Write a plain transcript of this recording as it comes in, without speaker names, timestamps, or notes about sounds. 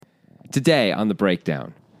today on the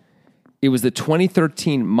breakdown. It was the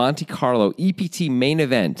 2013 Monte Carlo EPT main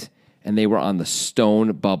event, and they were on the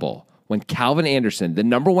stone bubble when Calvin Anderson, the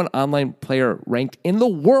number one online player ranked in the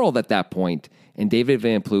world at that point, and David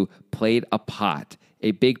Van Plu played a pot,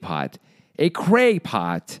 a big pot, a cray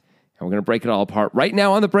pot, and we're going to break it all apart right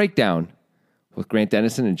now on the breakdown with Grant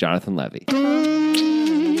Dennison and Jonathan Levy.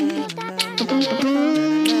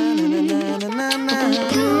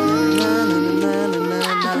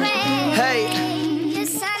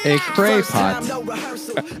 A cray pot.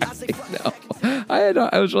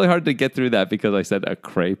 I was really hard to get through that because I said a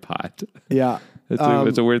cray pot. Yeah.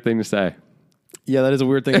 It's a weird thing to say. Yeah, that is a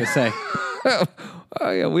weird thing to say.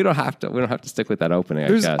 Yeah, we don't have to stick with that opening,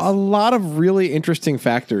 There's I guess. a lot of really interesting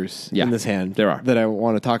factors in this hand there are. that I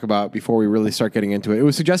want to talk about before we really start getting into it. It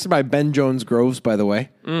was suggested by Ben Jones Groves, by the way.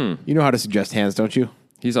 You know how to suggest hands, don't you?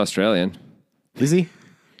 He's Australian. Is he?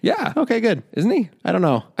 Yeah. Okay, good. Isn't he? I don't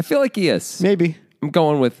know. I feel like he is. Maybe. I'm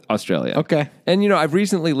going with Australia. Okay. And, I've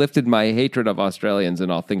recently lifted my hatred of Australians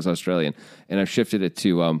and all things Australian, and I've shifted it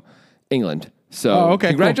to England. So,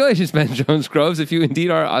 congratulations, cool. Ben Jones Groves. If you indeed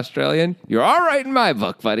are Australian, you're all right in my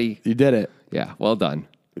book, buddy. You did it. Yeah, well done.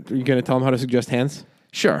 Are you going to tell him how to suggest hands?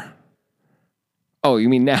 Sure. Oh, you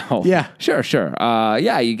mean now? Yeah. Sure.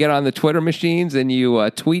 Yeah, you get on the Twitter machines and you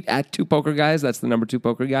tweet at 2PokerGuys. That's the number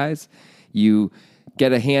 2PokerGuys. You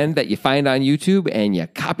get a hand that you find on YouTube and you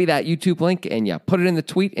copy that YouTube link and you put it in the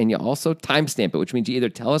tweet and you also timestamp it, which means you either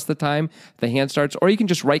tell us the time the hand starts or you can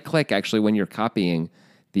just right-click actually when you're copying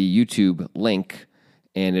the YouTube link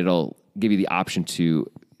and it'll give you the option to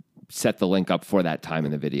set the link up for that time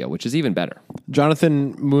in the video, which is even better.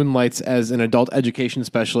 Jonathan moonlights as an adult education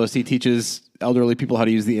specialist. He teaches elderly people how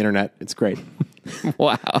to use the internet. It's great.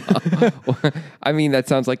 Wow. I mean, that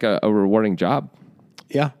sounds like a rewarding job.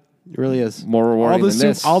 Yeah, it really is. More rewarding than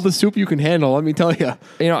this. All the soup you can handle, let me tell you.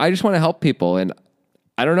 I just want to help people, and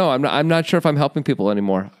I don't know. I'm not sure if I'm helping people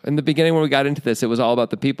anymore. In the beginning, when we got into this, it was all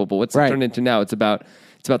about the people, but what's it turned into now? It's about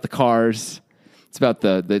the cars. It's about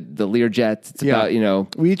the Lear jets. It's about,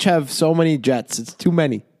 We each have so many jets. It's too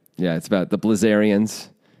many. Yeah, it's about the Blizzarians,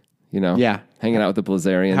 Yeah. Hanging out with the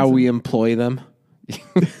Blizzarians. How we employ them.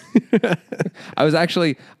 I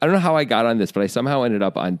don't know how I got on this, but I somehow ended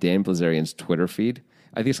up on Dan Blizzarian's Twitter feed.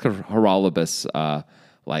 I think it's because Horolibus,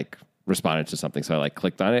 responded to something. So I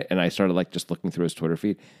clicked on it and I started just looking through his Twitter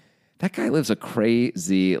feed. That guy lives a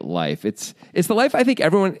crazy life. It's the life I think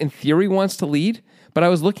everyone in theory wants to lead. But I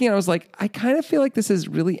was looking and I was like, I kind of feel like this is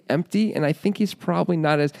really empty. And I think he's probably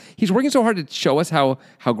not he's working so hard to show us how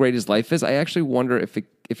great his life is. I actually wonder if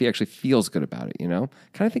he actually feels good about it, Kind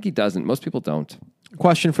of think he doesn't. Most people don't.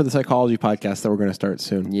 Question for the psychology podcast that we're going to start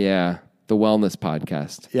soon. Yeah. The wellness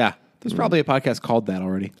podcast. Yeah. There's probably a podcast called that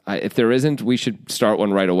already. If there isn't, we should start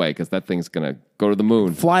one right away because that thing's going to go to the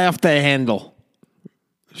moon. Fly off the handle.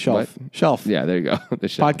 Shelf. What? Shelf. Yeah, there you go. The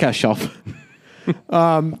shelf. Podcast shelf.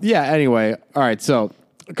 Anyway. All right. So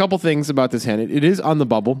a couple things about this hand. It is on the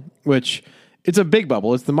bubble, which it's a big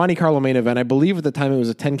bubble. It's the Monte Carlo main event. I believe at the time it was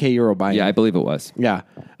a 10K euro buy-in. Yeah, I believe it was. Yeah.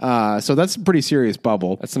 So that's a pretty serious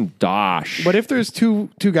bubble. That's some dosh. But if there's two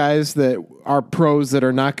guys that are pros that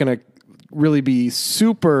are not going to really be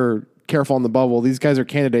super careful on the bubble, these guys are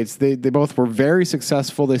candidates. They both were very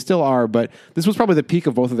successful. They still are, but this was probably the peak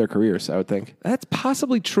of both of their careers, I would think. That's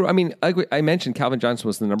possibly true. I mean, like I mentioned, Calvin Johnson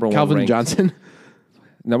was the number one Calvin ranked. Johnson?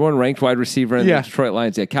 Number one ranked wide receiver in the Detroit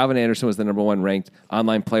Lions. Yeah, Calvin Anderson was the number one ranked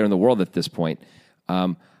online player in the world at this point.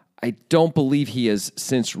 I don't believe he has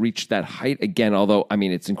since reached that height again, although, I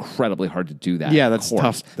mean, it's incredibly hard to do that. Yeah, that's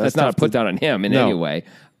tough. That's not a put down on him in any way.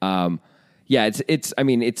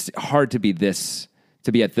 It's hard to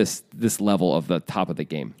be at this level of the top of the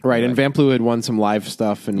game. Right, and Van Plu had won some live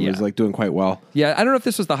stuff and was doing quite well. Yeah, I don't know if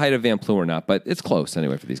this was the height of Van Plu or not, but it's close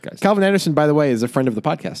anyway for these guys. Calvin Anderson, by the way, is a friend of the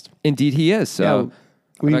podcast. Indeed he is. So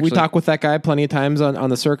we talk with that guy plenty of times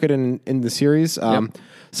on the circuit and in the series.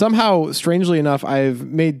 Somehow, strangely enough, I've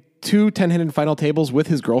made 2 10-handed final tables with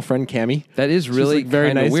his girlfriend, Cammie. That is really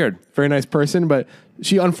very nice, weird. Very nice person, but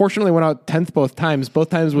she unfortunately went out 10th both times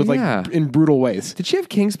with in brutal ways. Did she have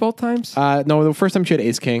kings both times? No, the first time she had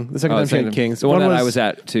ace king. The second time she had kings. The one that I was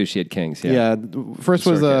at too, she had kings. Yeah. First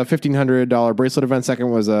was a $1,500 bracelet event.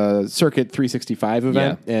 Second was a circuit 365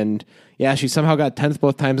 event. Yeah. And she somehow got 10th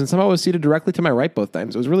both times and somehow was seated directly to my right both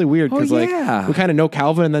times. It was really weird because we kind of know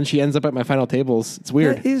Calvin and then she ends up at my final tables. It's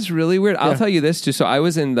weird. That is really weird. I'll tell you this too. So I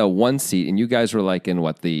was in the 1 seat and you guys were in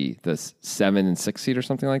what, the 7 and 6 seat or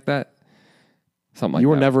something like that? Something like that. You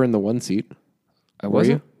were never in the 1 seat. I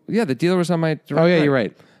wasn't? Yeah, the dealer was on my direct right. You're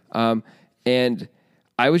right. And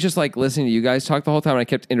I was just like listening to you guys talk the whole time, and I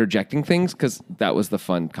kept interjecting things because that was the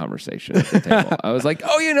fun conversation at the table. I was like,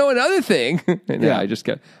 "Oh, another thing." And I was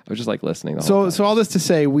just like listening. The whole time. So all this to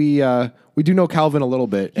say, we do know Calvin a little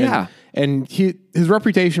bit. And his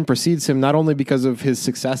reputation precedes him not only because of his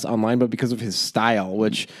success online, but because of his style,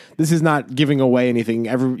 which this is not giving away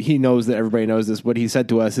anything. He knows that everybody knows this. What he said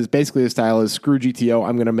to us is basically his style is screw GTO.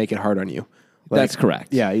 I'm going to make it hard on you. That's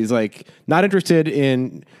correct. Yeah, he's like not interested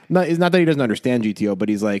in. It's not that he doesn't understand GTO, but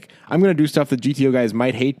he's like, I'm going to do stuff that GTO guys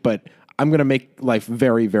might hate, but I'm going to make life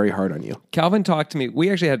very, very hard on you. Calvin talked to me. We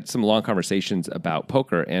actually had some long conversations about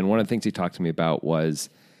poker, and one of the things he talked to me about was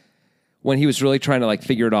when he was really trying to like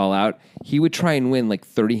figure it all out, he would try and win like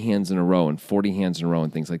 30 hands in a row and 40 hands in a row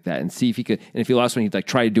and things like that, and see if he could. And if he lost one, he'd like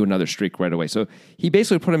try to do another streak right away. So he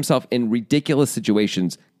basically put himself in ridiculous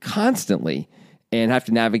situations constantly and have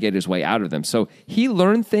to navigate his way out of them. So he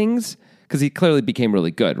learned things because he clearly became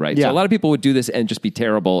really good, right? Yeah. So a lot of people would do this and just be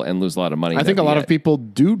terrible and lose a lot of money. I think a lot of people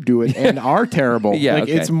do it and are terrible.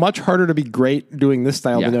 It's much harder to be great doing this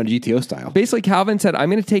style than on GTO style. Basically, Calvin said, I'm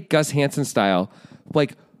going to take Gus Hansen style,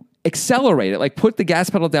 like accelerate it, like put the gas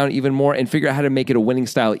pedal down even more and figure out how to make it a winning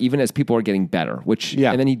style even as people are getting better,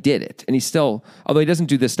 and then he did it. And he still, although he doesn't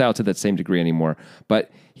do this style to that same degree anymore,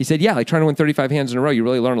 but he said, like trying to win 35 hands in a row, you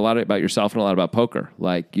really learn a lot about yourself and a lot about poker.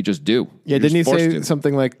 Like you just do. Yeah, didn't he say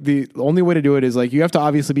something like the only way to do it is like you have to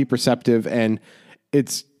obviously be perceptive and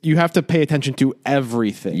you have to pay attention to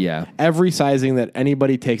everything. Yeah. Every sizing that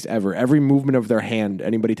anybody takes ever, every movement of their hand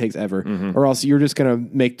anybody takes ever, or else you're just going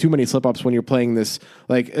to make too many slip-ups when you're playing this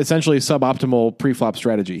like essentially suboptimal pre-flop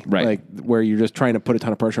strategy. Right. Like where you're just trying to put a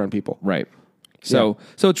ton of pressure on people. Right. So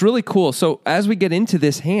it's really cool. So as we get into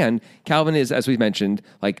this hand, Calvin is, as we mentioned,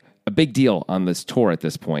 like a big deal on this tour at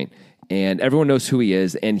this point. And everyone knows who he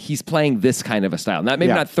is, and he's playing this kind of a style.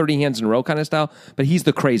 Not 30 hands in a row kind of style, but he's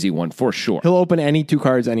the crazy one for sure. He'll open any two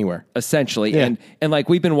cards anywhere, essentially. Yeah. And like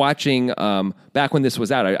we've been watching back when this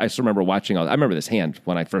was out. I still remember watching. I remember this hand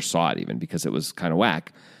when I first saw it, even because it was kind of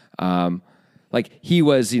whack. Like he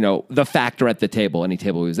was, the factor at the table, any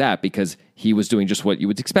table he was at, because he was doing just what you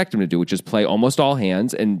would expect him to do, which is play almost all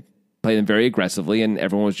hands and play them very aggressively. And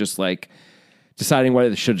everyone was just like deciding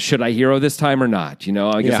whether should I hero this time or not.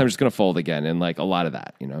 I guess I'm just going to fold again, and like a lot of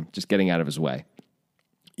that, just getting out of his way.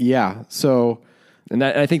 Yeah. So, and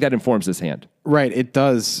I think that informs this hand. Right. It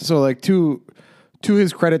does. So, like to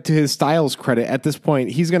his credit, to his style's credit, at this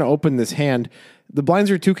point, he's going to open this hand. The blinds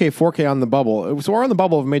are 2K, 4K on the bubble. So we're on the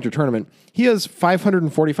bubble of a major tournament. He has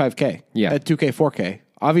 545K at 2K, 4K.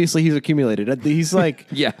 Obviously, he's accumulated. He's like,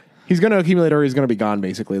 he's going to accumulate or he's going to be gone,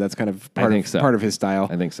 basically. That's kind of part of his style.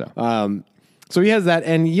 I think so. So he has that.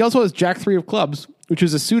 And he also has Jack 3 of clubs, which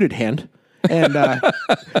is a suited hand. And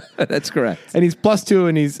that's correct. And he's +2.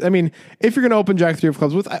 And if you're going to open Jack 3 of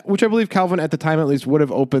clubs, which I believe Calvin at the time at least would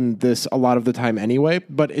have opened this a lot of the time anyway,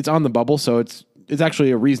 but it's on the bubble, so it's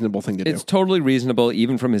actually a reasonable thing to do. It's totally reasonable,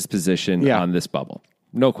 even from his position on this bubble.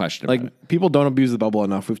 No question about it. People don't abuse the bubble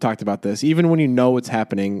enough. We've talked about this. Even when you know what's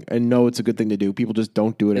happening and know it's a good thing to do, people just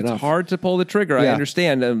don't do it enough. It's hard to pull the trigger. I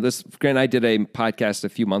understand. Grant and I did a podcast a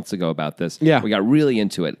few months ago about this. Yeah. We got really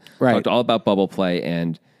into it. Right. Talked all about bubble play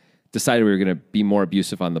and decided we were going to be more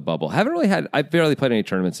abusive on the bubble. I've barely played any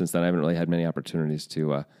tournaments since then. I haven't really had many opportunities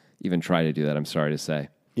to even try to do that, I'm sorry to say.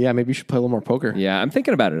 Yeah, maybe you should play a little more poker. Yeah, I'm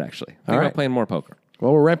thinking about it, actually. About playing more poker.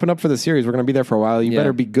 Well, we're ramping up for the series. We're going to be there for a while. You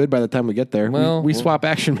better be good by the time we get there. Well, we swap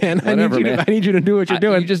action, man. Whatever, I need you to do what you're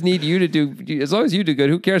doing. You just need you to do, as long as you do good,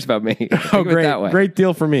 who cares about me? Oh, great. Great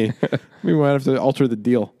deal for me. We might have to alter the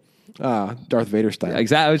deal. Darth Vader style.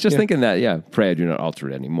 Exactly. I was just thinking that, pray I do not alter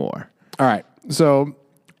it anymore. All right. So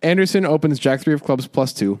Anderson opens Jack 3 of clubs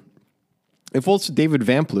 +2. It folds to David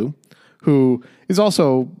Vamplew, who is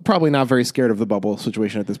also probably not very scared of the bubble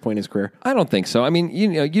situation at this point in his career. I don't think so.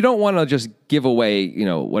 You don't want to just give away,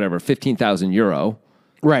 whatever, 15,000 euro.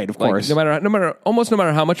 Right, of course. No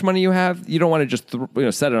matter how much money you have, you don't want to just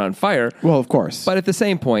set it on fire. Well, of course. But at the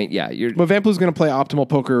same point, But Vamplew's going to play optimal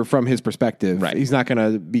poker from his perspective. Right. He's not going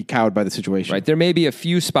to be cowed by the situation. Right. There may be a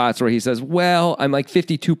few spots where he says, well, I'm like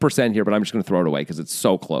 52% here, but I'm just going to throw it away because it's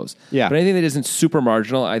so close. Yeah. But anything that isn't super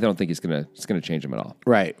marginal, I don't think it's going to change him at all.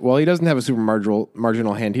 Right. Well, he doesn't have a super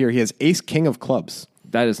marginal hand here. He has ace king of clubs.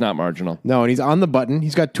 That is not marginal. No, and he's on the button.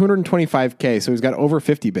 He's got 225K, so he's got over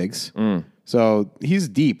 50 bigs. So he's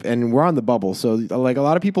deep, and we're on the bubble. So like a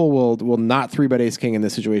lot of people will not 3-bet ace king in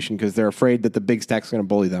this situation because they're afraid that the big stack's going to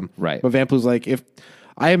bully them. Right. But Vamplew's like, if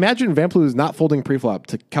I imagine Vamplu is not folding preflop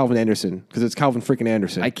to Calvin Anderson because it's Calvin freaking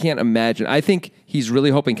Anderson. I can't imagine. I think he's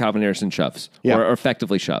really hoping Calvin Anderson shoves or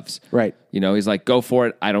effectively shoves. Right. He's like, go for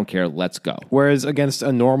it. I don't care. Let's go. Whereas against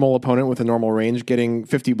a normal opponent with a normal range, getting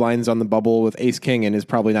 50 blinds on the bubble with ace king in is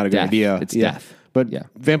probably not a good idea. It's death. But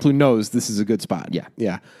Vamplu knows this is a good spot. Yeah.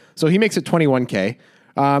 Yeah. So he makes it 21K.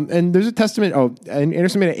 And there's a testament. And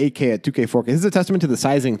Anderson made an 8K at 2K, 4K. This is a testament to the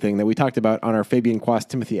sizing thing that we talked about on our Fabian Quast,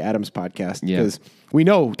 Timothy Adams podcast. Because we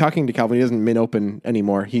know, talking to Calvin, he doesn't min open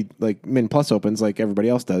anymore. He min plus opens like everybody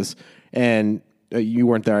else does. And you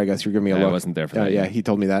weren't there, I guess. You're giving me a look. I wasn't there for that. Yeah, he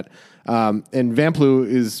told me that. And Vamplu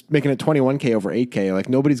is making it 21K over 8K. Like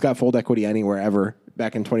nobody's got fold equity anywhere ever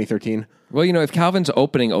back in 2013. Well, if Calvin's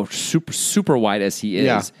opening super, super wide as he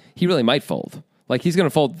is, he really might fold. Like, he's going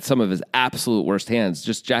to fold some of his absolute worst hands.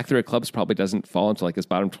 Just Jack 3 of clubs probably doesn't fall into, like, his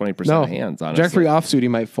bottom 20% of hands, honestly. Jack 3 offsuit, he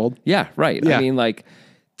might fold. Yeah, right. Yeah. I mean, like,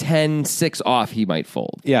 10-6 off, he might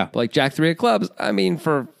fold. Yeah. But, like, Jack 3 of clubs, I mean,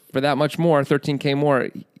 for that much more, 13K more,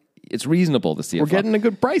 it's reasonable to see it. We're getting a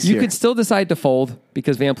good price here. You could still decide to fold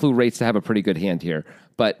because Vamplu rates to have a pretty good hand here.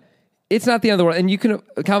 But it's not the end of the world.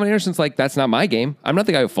 And Calvin Anderson's like, that's not my game. I'm not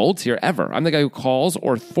the guy who folds here ever. I'm the guy who calls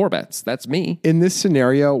or 4-bets. That's me. In this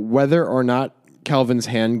scenario, whether or not Calvin's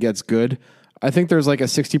hand gets good, I think there's like a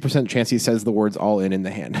 60% chance he says the words all in the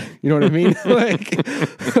hand. You know what I mean?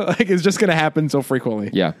 like it's just going to happen so frequently.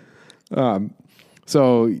 Yeah.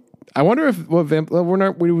 So I wonder if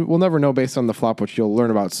we'll never know based on the flop, which you'll learn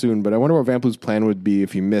about soon. But I wonder what Vamplu's plan would be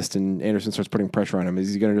if he missed and Anderson starts putting pressure on him.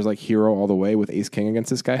 Is he going to just like hero all the way with ace king against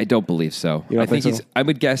this guy? I don't believe so. You don't think so? I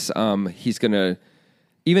would guess he's going to,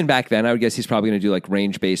 even back then, I would guess he's probably going to do like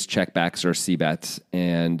range based checkbacks or c bets.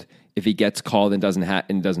 And if he gets called and doesn't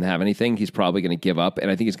have anything, he's probably going to give up. And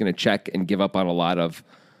I think he's going to check and give up on a lot of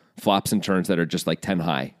flops and turns that are just like 10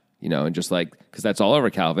 high, and just like, because that's all over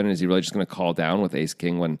Calvin. And is he really just going to call down with ace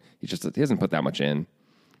king when he hasn't put that much in?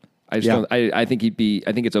 I think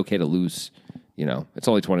it's okay to lose. It's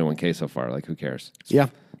only 21K so far. Like, who cares?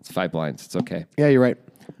 It's 5 blinds. It's okay. Yeah, you're right.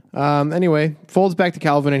 Anyway, folds back to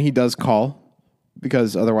Calvin and he does call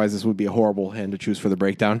because otherwise this would be a horrible hand to choose for the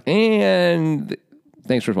breakdown. And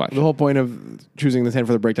thanks for watching. The whole point of choosing this hand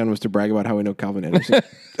for the breakdown was to brag about how we know Calvin Anderson.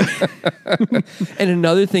 And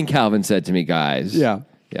another thing Calvin said to me, guys. Yeah.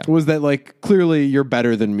 Was that like, clearly you're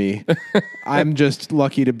better than me. I'm just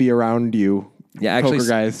lucky to be around you. Yeah, actually, poker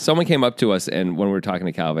guys. Someone came up to us and when we were talking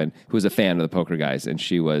to Calvin, who was a fan of the poker guys, and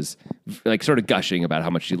she was like sort of gushing about how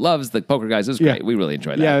much she loves the poker guys. It was great. We really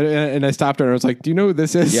enjoyed that. Yeah, and I stopped her and I was like, "Do you know who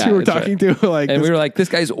this is? You were talking to?" And we were like, "This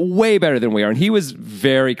guy's way better than we are." And he was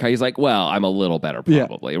very. He's like, "Well, I'm a little better,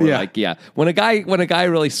 probably." And we're like, "Yeah." When a guy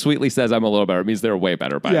really sweetly says, "I'm a little better," it means they're way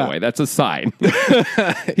better. By the way, that's a sign. He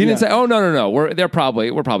didn't say, "Oh no, we're probably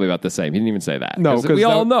about the same." He didn't even say that. No, because we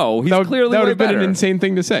all know he's clearly that would way have been better. an insane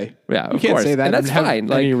thing to say. Yeah, you can't say that, and that's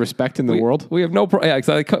fine. Any respect in the world? We have no.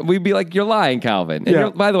 We'd be like, "You're lying, Calvin."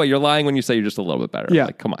 And by the way, you're lying when you say you're just a little bit better. Yeah,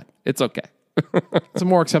 like, come on, it's okay. It's a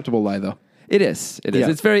more acceptable lie, though. It is. It is.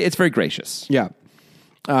 Yeah. It's very gracious. Yeah.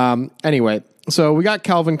 Anyway, so we got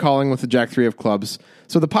Calvin calling with the Jack 3 of clubs.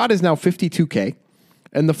 So the pot is now 52K.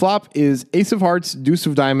 And the flop is ace of hearts, deuce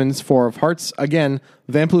of diamonds, 4 of hearts. Again,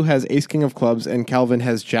 Vamplu has ace king of clubs, and Calvin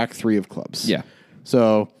has Jack 3 of clubs. Yeah.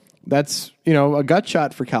 So that's, a gut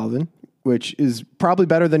shot for Calvin, which is probably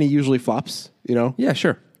better than he usually flops, Yeah,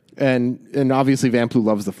 sure. And obviously Vamplu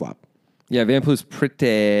loves the flop. Yeah, Vamplu's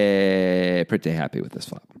pretty happy with this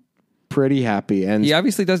flop. Pretty happy. And he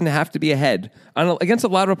obviously doesn't have to be ahead. Against a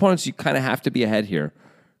lot of opponents, you kind of have to be ahead here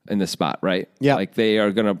in this spot, right? Yeah. Like they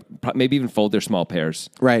are going to maybe even fold their small pairs.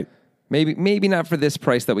 Right. Maybe not for this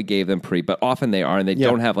price that we gave them but often they are, and they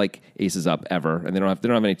don't have like aces up ever, and they don't have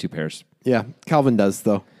any 2 pairs. Yeah, Calvin does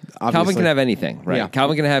though. Obviously. Calvin can have anything, right? Yeah.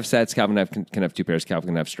 Calvin can have sets. Calvin can have 2 pairs. Calvin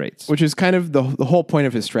can have straights, which is kind of the whole point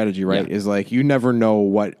of his strategy, right? Yeah. Is like you never know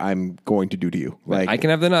what I'm going to do to you. Like I can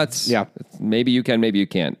have the nuts. Yeah, maybe you can, maybe you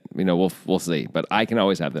can't. We'll see. But I can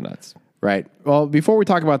always have the nuts. Right. Well, before we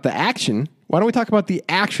talk about the action, why don't we talk about the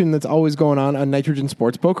action that's always going on Nitrogen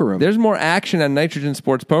Sports Poker Room? There's more action on Nitrogen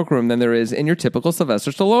Sports Poker Room than there is in your typical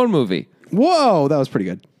Sylvester Stallone movie. Whoa, that was pretty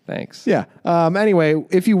good. Thanks. Yeah. Anyway,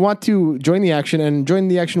 if you want to join the action and join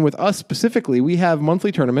the action with us specifically, we have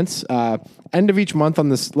monthly tournaments. End of each month on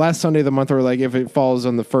this last Sunday of the month, or like if it falls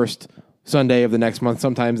on the first Sunday of the next month,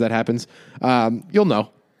 sometimes that happens. You'll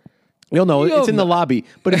know. It's in the lobby,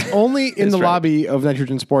 but it's only in the lobby of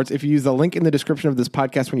Nitrogen Sports if you use the link in the description of this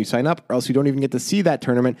podcast when you sign up, or else you don't even get to see that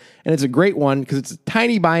tournament. And it's a great one because it's a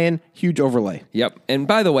tiny buy-in, huge overlay. Yep. And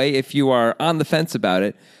by the way, if you are on the fence about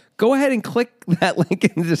it, go ahead and click that link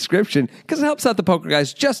in the description because it helps out the poker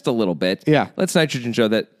guys just a little bit. Yeah. Let's Nitrogen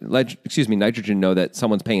know that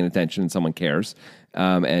someone's paying attention and someone cares,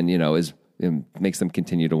 and it makes them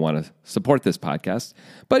continue to want to support this podcast.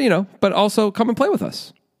 But also come and play with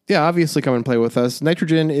us. Yeah, obviously come and play with us.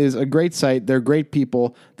 Nitrogen is a great site. They're great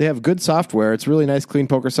people. They have good software. It's really nice, clean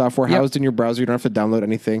poker software housed in your browser. You don't have to download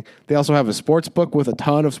anything. They also have a sports book with a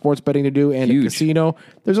ton of sports betting to do and a casino.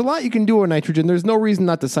 There's a lot you can do on Nitrogen. There's no reason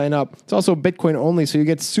not to sign up. It's also Bitcoin only, so you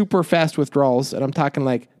get super fast withdrawals, and I'm talking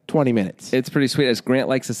like 20 minutes. It's pretty sweet. As Grant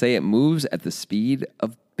likes to say, it moves at the speed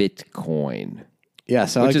of Bitcoin.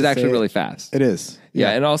 Yes, which is actually really fast. It is.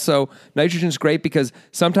 Yeah, and also Nitrogen's great because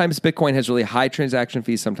sometimes Bitcoin has really high transaction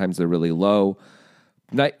fees, sometimes they're really low.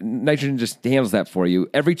 Nitrogen just handles that for you.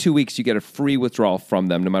 Every 2 weeks, you get a free withdrawal from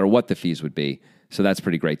them, no matter what the fees would be. So that's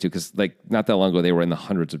pretty great too, because not that long ago, they were in the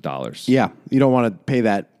hundreds of dollars. Yeah, you don't want to pay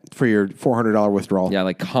that for your $400 withdrawal. Yeah,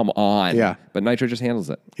 come on. Yeah, but Nitro just handles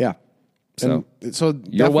it. Yeah. So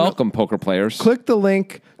you're welcome, poker players. Click the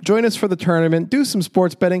link, join us for the tournament, do some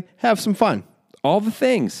sports betting, have some fun. All the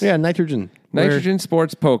things. Yeah, Nitrogen. Nitrogen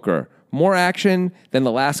Sports Poker. More action than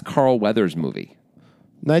the last Carl Weathers movie.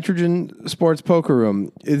 Nitrogen Sports Poker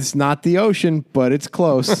Room. It's not the ocean, but it's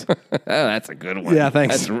close. That's a good one. Yeah,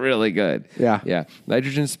 thanks. That's really good. Yeah. Yeah.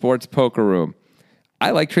 Nitrogen Sports Poker Room. I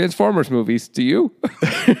like Transformers movies. Do you?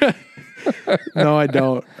 No, I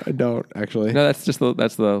don't. I don't, actually. No, that's the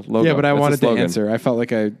logo. Yeah, but I that's wanted to answer. I felt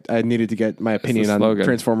like I needed to get my opinion on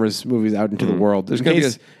Transformers movies out into the world.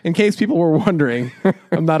 In case people were wondering,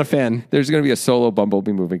 I'm not a fan. There's going to be a solo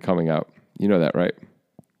Bumblebee movie coming out. You know that, right?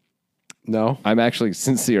 No. I'm actually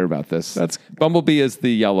sincere about this. Bumblebee is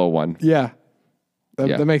the yellow one. Yeah.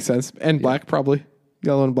 That makes sense. And black, probably.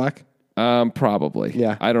 Yellow and black. Probably.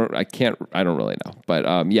 Yeah. I don't really know. But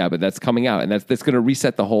but that's coming out, and that's going to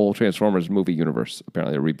reset the whole Transformers movie universe.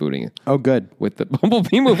 Apparently they're rebooting it. Oh, good. With the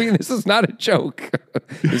Bumblebee movie. This is not a joke.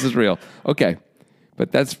 This is real. Okay.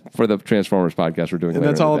 But that's for the Transformers podcast we're doing. And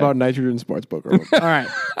that's all about Nitrogen Sports Poker. All right.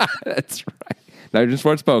 That's right. Nitrogen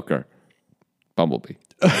Sports Poker. Bumblebee.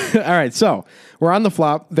 All right, so we're on the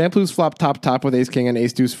flop. Van Ploeg's flop top with ace king and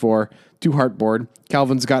ace deuce 4, 2 heart board.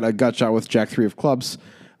 Calvin's got a gut shot with jack 3 of clubs.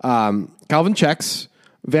 Calvin checks.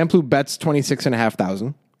 Van Ploeg bets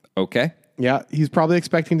 26,500. Okay. Yeah, he's probably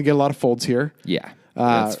expecting to get a lot of folds here. Yeah,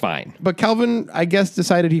 that's fine. But Calvin, I guess,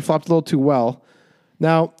 decided he flopped a little too well.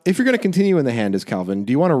 Now, if you're going to continue in the hand as Calvin,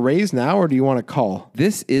 do you want to raise now or do you want to call?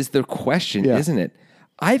 This is the question, isn't it?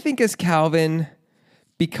 I think as Calvin,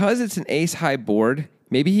 because it's an ace high board,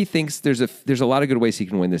 maybe he thinks there's a lot of good ways he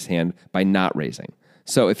can win this hand by not raising.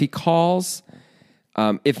 So if he calls,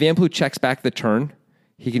 if Van Ploeg checks back the turn,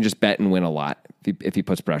 he can just bet and win a lot if he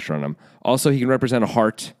puts pressure on him. Also, he can represent a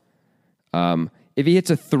heart. If he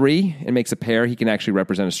hits a 3 and makes a pair, he can actually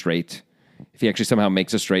represent a straight. If he actually somehow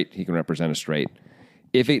makes a straight, he can represent a straight.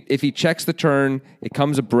 If he checks the turn, it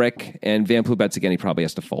comes a brick, and Van Ploeg bets again, he probably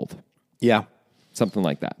has to fold. Yeah. Something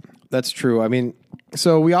like that. That's true. I mean,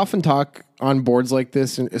 so we often talk on boards like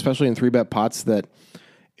this, and especially in 3-bet pots, that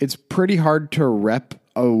it's pretty hard to rep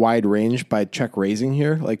a wide range by check raising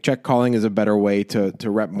here. Like check calling is a better way to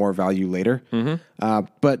rep more value later. Mm-hmm.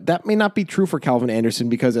 But that may not be true for Calvin Anderson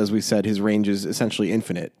because, as we said, his range is essentially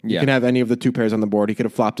infinite. You can have any of the 2 pairs on the board. He could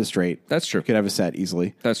have flopped a straight. That's true. He could have a set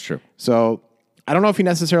easily. That's true. So I don't know if he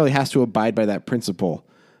necessarily has to abide by that principle.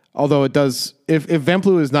 Although it does, if Van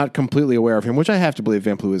Ploeg is not completely aware of him, which I have to believe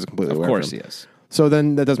Van Ploeg is completely aware of him. Of course he is. So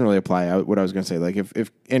then that doesn't really apply. What I was going to say, like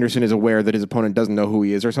if Anderson is aware that his opponent doesn't know who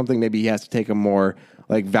he is or something, maybe he has to take a more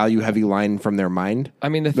like value heavy line from their mind. I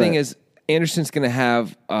mean, the thing is, Anderson's going to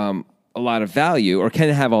have a lot of value, or can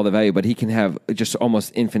have all the value, but he can have just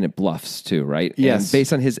almost infinite bluffs too, right? Yes. And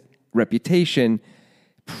based on his reputation,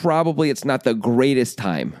 probably it's not the greatest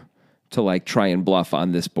time to like try and bluff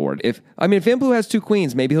on this board. If Van Ploeg has 2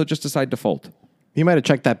 queens, maybe he'll just decide to fold. He might have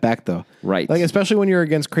checked that back, though. Right. Like, especially when you're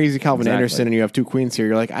against crazy Calvin Anderson and you have 2 queens here,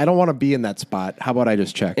 you're like, I don't want to be in that spot. How about I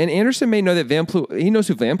just check? And Anderson may know that Van Ploeg, he knows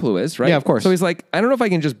who Van Ploeg is, right? Yeah, of course. So he's like, I don't know if I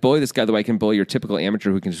can just bully this guy the way I can bully your typical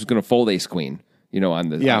amateur who's going to fold ace queen, on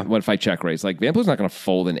the, what if I check raise? Like, Van Ploeg's not going to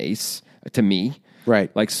fold an ace to me.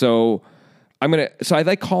 Right. Like, so I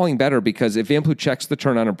like calling better because if Van Ploeg checks the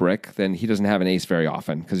turn on a brick, then he doesn't have an ace very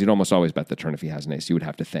often because you'd almost always bet the turn if he has an ace. You would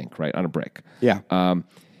have to think, right, on a brick. Yeah.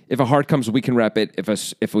 If a heart comes, we can rep it.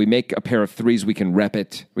 If we make a pair of 3s, we can rep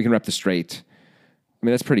it. We can rep the straight. I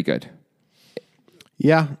mean, that's pretty good.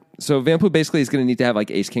 Yeah. So Van Ploeg basically is going to need to have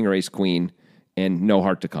like ace king or ace queen and no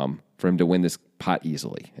heart to come for him to win this pot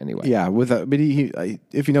easily anyway. Yeah, but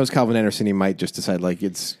if he knows Calvin Anderson, he might just decide like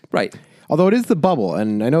it's Right. Although it is the bubble,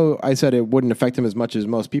 and I know I said it wouldn't affect him as much as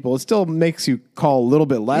most people, it still makes you call a little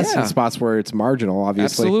bit less in spots where it's marginal,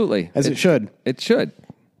 obviously. Absolutely. As it should. It should.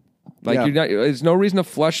 Like there's no reason to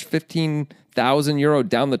flush 15,000 euro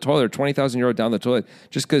down the toilet or 20,000 euro down the toilet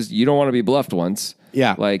just because you don't want to be bluffed once.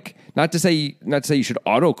 Yeah. Like not to say you should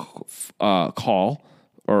auto call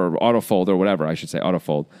or auto fold or whatever, I should say auto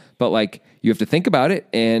fold, but like you have to think about it,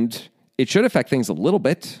 and it should affect things a little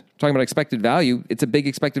bit. Talking about expected value, it's a big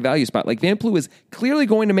expected value spot. Like Van Plu is clearly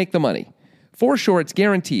going to make the money. For sure, it's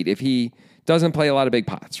guaranteed if he doesn't play a lot of big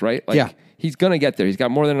pots, right? Like he's going to get there. He's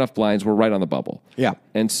got more than enough blinds. We're right on the bubble. Yeah.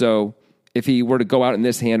 And so if he were to go out in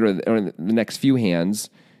this hand or in the next few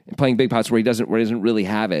hands and playing big pots where he doesn't really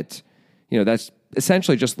have it, that's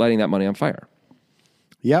essentially just lighting that money on fire.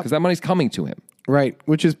 Yeah. Because that money's coming to him. Right,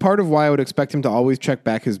 which is part of why I would expect him to always check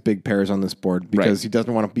back his big pairs on this board, because he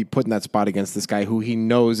doesn't want to be put in that spot against this guy who he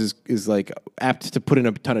knows is like apt to put in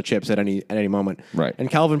a ton of chips at any moment. Right. And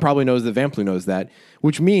Calvin probably knows that Van Plu knows that,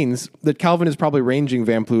 which means that Calvin is probably ranging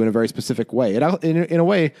Van Plu in a very specific way. In a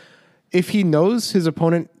way, if he knows his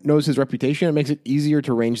opponent knows his reputation, it makes it easier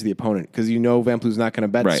to range the opponent because Van Plu's not going to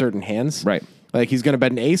bet certain hands. Right. Like he's going to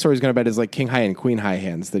bet an ace, or he's going to bet his like king high and queen high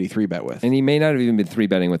hands that he 3-bet with. And he may not have even been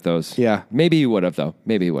 3-betting with those. Yeah. Maybe he would have, though.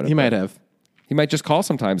 Maybe he would have. He might have. He might just call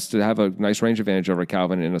sometimes to have a nice range advantage over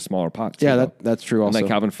Calvin in a smaller pot. Too, that's true also. And let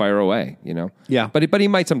Calvin fire away, Yeah. But he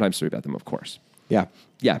might sometimes 3-bet them, of course. Yeah.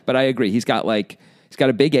 Yeah, but I agree. He's got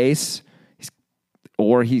a big ace,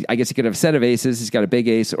 I guess he could have a set of aces. He's got a big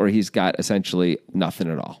ace, or he's got essentially nothing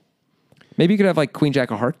at all. Maybe you could have like queen jack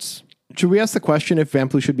of hearts. Should we ask the question if Van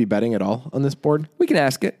Plu should be betting at all on this board? We can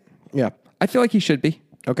ask it. Yeah. I feel like he should be.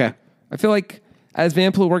 Okay. I feel like as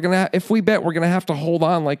Van Plu, if we bet, we're gonna have to hold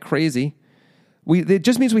on like crazy. It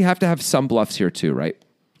just means we have to have some bluffs here too, right?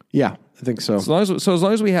 Yeah, I think so. As long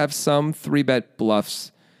as we have some 3-bet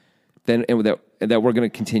bluffs, then that we're going to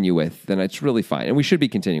continue with, then it's really fine, and we should be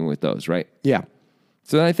continuing with those, right? Yeah.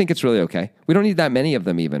 So then I think it's really okay. We don't need that many of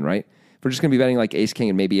them, even, right? If we're just going to be betting like ace king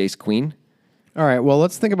and maybe ace queen. All right. Well,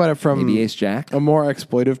 let's think about it from maybe ace jack, a more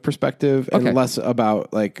exploitive perspective, and less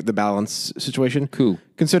about like the balance situation. Cool.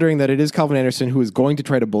 Considering that it is Calvin Anderson who is going to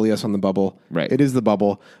try to bully us on the bubble. Right. It is the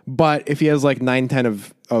bubble, but if he has like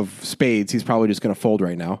 9-10 of spades, he's probably just going to fold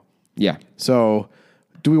right now. Yeah. So,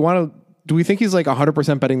 do we think he's like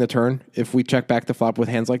 100% betting the turn if we check back the flop with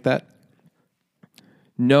hands like that?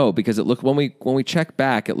 No, because when we check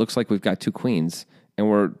back, it looks like we've got 2 queens, and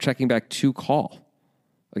we're checking back 2 call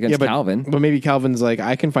against Calvin. But maybe Calvin's like,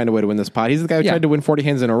 I can find a way to win this pot. He's the guy who tried to win 40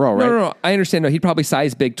 hands in a row, right? No. I understand. No, he'd probably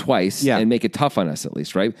size big twice and make it tough on us at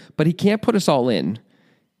least, right? But he can't put us all in.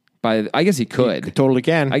 I guess he could. He totally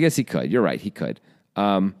can. I guess he could. You're right. He could.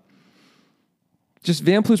 Just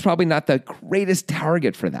Van Plu's probably not the greatest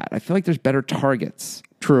target for that. I feel like there's better targets.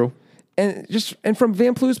 True. And from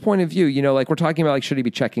Van Plu's point of view, like we're talking about, like, should he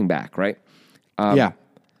be checking back, right? Yeah.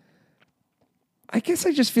 I guess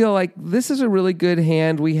I just feel like this is a really good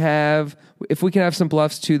hand we have. If we can have some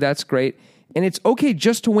bluffs too, that's great. And it's okay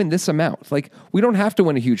just to win this amount. Like, we don't have to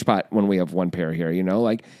win a huge pot when we have one pair here,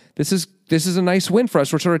 Like, this is a nice win for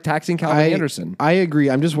us. We're sort of taxing Calvin Anderson. I agree.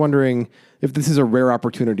 I'm just wondering if this is a rare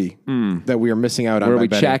opportunity that we are missing out on. Where we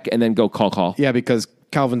check and then go call. Yeah, because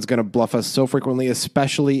Calvin's going to bluff us so frequently,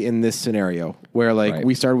 especially in this scenario where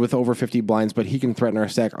we started with over 50 blinds, but he can threaten our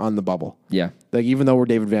stack on the bubble. Yeah. Like, even though we're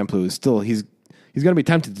David Van Plu, he's going to be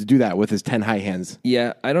tempted to do that with his 10 high hands.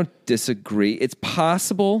 Yeah, I don't disagree. It's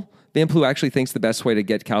possible Van Plu actually thinks the best way to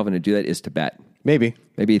get Calvin to do that is to bet. Maybe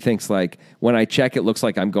he thinks like, when I check, it looks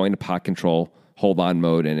like I'm going to pot control, hold on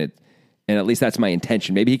mode, and at least that's my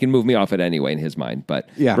intention. Maybe he can move me off it anyway in his mind. But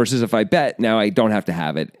versus if I bet, now I don't have to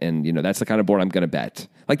have it, and that's the kind of board I'm going to bet.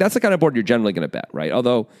 Like, that's the kind of board you're generally going to bet, right?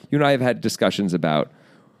 Although you and I have had discussions about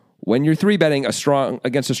when you're 3-betting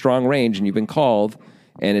against a strong range and you've been called,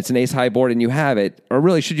 and it's an ace high board and you have it, or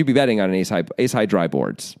really should you be betting on an ace high dry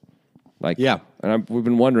boards? Like, and we've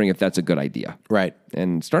been wondering if that's a good idea, right?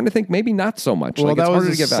 And starting to think maybe not so much. Well, like, that it's harder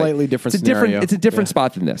was to a get slightly different scenario. It's a different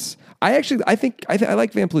spot than this. I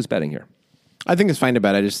like Van Plu's betting here. I think it's fine to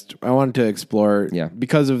bet. I wanted to explore,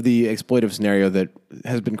 because of the exploitive scenario that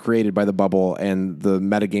has been created by the bubble and the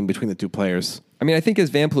metagame between the two players. I mean, I think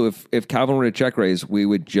as Van Plu, if Calvin were to check raise, we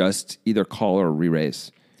would just either call or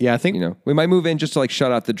re-raise. Yeah, I think we might move in just to like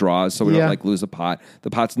shut out the draws so we don't lose a pot. The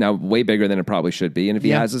pot's now way bigger than it probably should be, and if he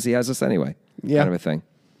has us anyway. Yeah, kind of a thing.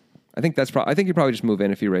 I think I think you probably just move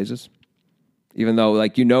in if he raises. Even though,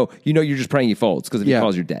 like, you're just praying he folds because if he Yeah.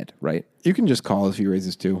 calls, you're dead, right? You can just call if he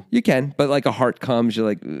raises 2. You can, but like a heart comes, you're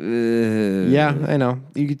like, ugh. Yeah, I know.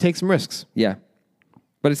 You could take some risks. Yeah.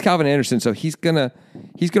 But it's Calvin Anderson, so he's gonna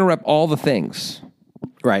rep all the things.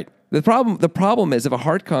 Right. The problem is if a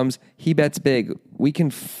heart comes, he bets big. We're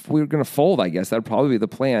gonna fold, I guess. That'd probably be the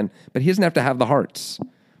plan. But he doesn't have to have the hearts,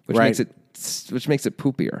 which Right. makes it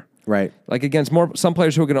poopier. Right. Like against some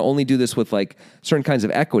players who are gonna only do this with like certain kinds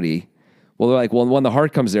of equity. Well, they're like, well, when the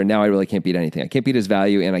heart comes there, now I really can't beat anything. I can't beat his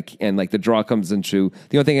value, and like the draw comes into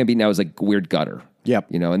the only thing I beat now is like weird gutter. Yep.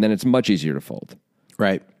 And then it's much easier to fold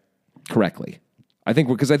Right. correctly. I think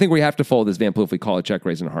we have to fold as Van Ploeg if we call a check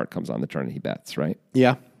raise and a heart comes on the turn and he bets, right?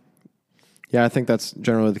 Yeah. Yeah, I think that's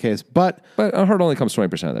generally the case. But a heart only comes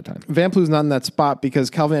 20% of the time. Van Ploeg's not in that spot because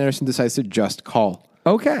Calvin Anderson decides to just call.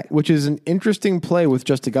 Okay. Which is an interesting play with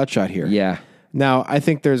just a gut shot here. Yeah. Now, I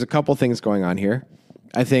think there's a couple things going on here.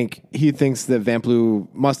 I think he thinks that Van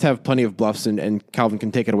Ploeg must have plenty of bluffs and Calvin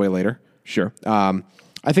can take it away later. Sure. I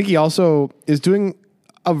think he also is doing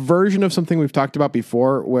a version of something we've talked about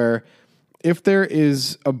before where if there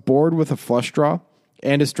is a board with a flush draw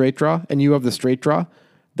and a straight draw and you have the straight draw,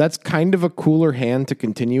 that's kind of a cooler hand to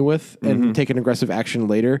continue with and take an aggressive action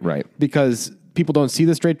later. Right. Because people don't see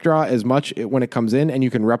the straight draw as much when it comes in and you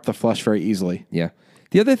can rep the flush very easily. Yeah.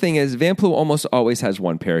 The other thing is Van Ploeg almost always has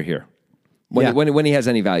one pair here. When he has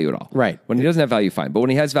any value at all. Right. When he doesn't have value, fine. But when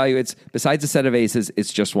he has value, it's besides a set of aces,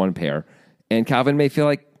 it's just one pair. And Calvin may feel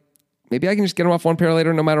like, maybe I can just get him off one pair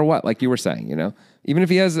later no matter what, like you were saying, Even if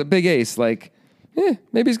he has a big ace, like,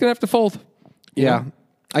 maybe he's going to have to fold. You know?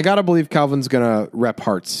 I got to believe Calvin's going to rep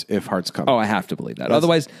hearts if hearts come. Oh, I have to believe that.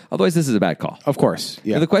 Otherwise, this is a bad call. Of course.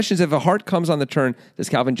 Yeah. So the question is, if a heart comes on the turn, does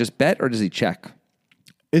Calvin just bet or does he check?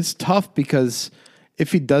 It's tough because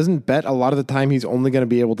if he doesn't bet, a lot of the time he's only going to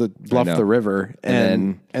be able to bluff the river,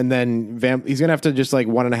 and then he's going to have to just like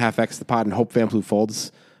 1.5x the pot and hope Van Ploeg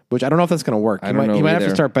folds, which I don't know if that's going to work. He might have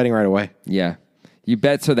to start betting right away. Yeah, you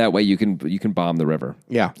bet so that way you can bomb the river.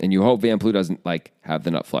 Yeah, and you hope Van Ploeg doesn't like have the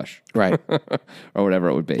nut flush, right, or whatever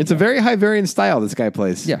it would be. It's a very high variance style this guy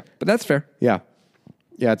plays. Yeah, but that's fair. Yeah,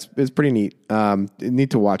 it's pretty neat. Neat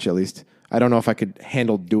to watch at least. I don't know if I could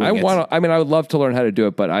handle doing it. I would love to learn how to do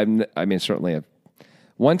it, but certainly.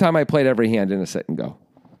 One time I played every hand in a sit and go.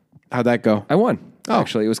 How'd that go? I won. Oh.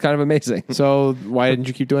 Actually, it was kind of amazing. So why didn't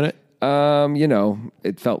you keep doing it?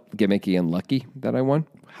 It felt gimmicky and lucky that I won.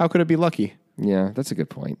 How could it be lucky? Yeah, that's a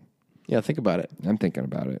good point. Yeah, think about it. I'm thinking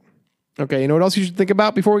about it. Okay, you know what else you should think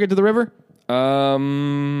about before we get to the river?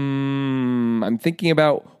 I'm thinking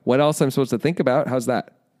about what else I'm supposed to think about. How's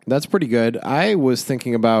that? That's pretty good. I was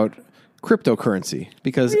thinking about cryptocurrency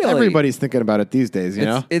because everybody's thinking about it these days, you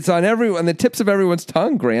know? It's on the tips of everyone's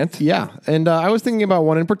tongue, Grant. Yeah. And I was thinking about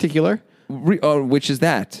one in particular. Which is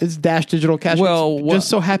that? It's Dash Digital Cash. Well, it just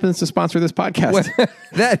so happens to sponsor this podcast. Well,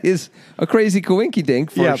 that is a crazy coinky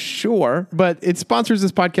dink for sure. But it sponsors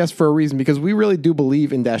this podcast for a reason because we really do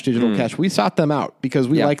believe in Dash Digital Cash. We sought them out because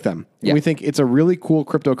we like them. Yeah. We think it's a really cool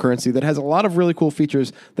cryptocurrency that has a lot of really cool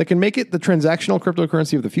features that can make it the transactional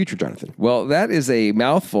cryptocurrency of the future, Jonathan. Well, that is a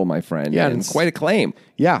mouthful, my friend. Yeah, and quite a claim.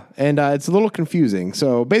 Yeah, and it's a little confusing.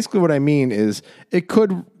 So basically what I mean is it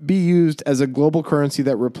could be used as a global currency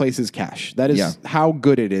that replaces cash. That is how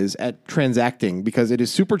good it is at transacting because it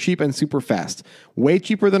is super cheap and super fast. Way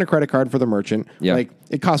cheaper than a credit card for the merchant. Yeah. Like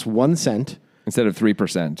it costs 1 cent. Instead of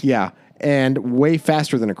 3%. Yeah. And way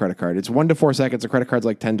faster than a credit card. It's 1 to 4 seconds. A credit card's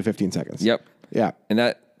like 10 to 15 seconds. Yep. Yeah. And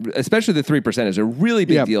that, especially the 3%, is a really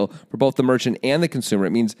big deal for both the merchant and the consumer.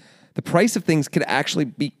 It means the price of things could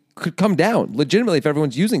come down legitimately if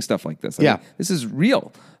everyone's using stuff like this. I mean, this is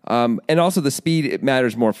real. And also the speed, it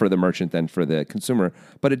matters more for the merchant than for the consumer.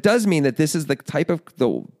 But it does mean that this is the type of,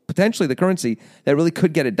 potentially the currency that really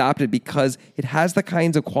could get adopted because it has the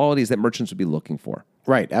kinds of qualities that merchants would be looking for.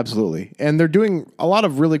 Right, absolutely. And they're doing a lot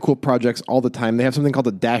of really cool projects all the time. They have something called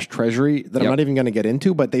the Dash Treasury that I'm not even going to get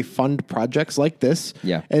into, but they fund projects like this.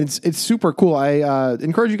 Yeah. And it's super cool. I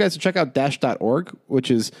encourage you guys to check out dash.org, which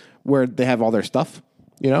is where they have all their stuff.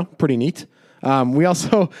 Pretty neat. We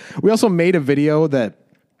also made a video that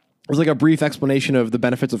was like a brief explanation of the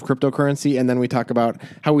benefits of cryptocurrency, and then we talk about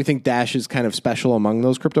how we think Dash is kind of special among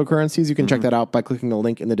those cryptocurrencies. You can check that out by clicking the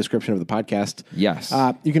link in the description of the podcast. Yes.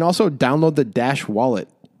 You can also download the Dash wallet,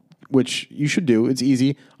 which you should do. It's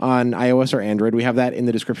easy on iOS or Android. We have that in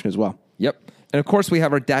the description as well. Yep. And of course, we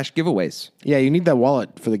have our Dash giveaways. Yeah, you need that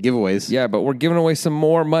wallet for the giveaways. Yeah, but we're giving away some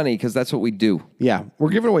more money because that's what we do. Yeah,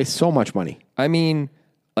 we're giving away so much money. I mean,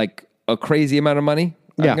 like a crazy amount of money,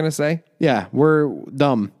 I'm going to say. Yeah, we're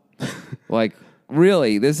dumb. Like,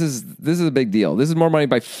 really, this is a big deal. This is more money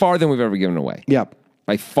by far than we've ever given away. Yep.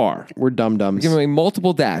 by far. We're dum-dums. Giving away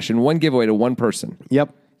multiple dash and one giveaway to one person.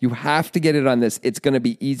 Yep. You have to get it on this. It's going to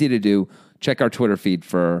be easy to do. Check our Twitter feed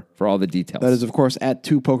for all the details. That is, of course, at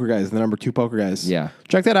 2 Poker Guys, the number 2 Poker Guys. Yeah.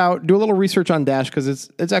 Check that out. Do a little research on Dash because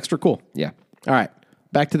it's extra cool. Yeah. All right.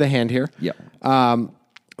 Back to the hand here. Yep.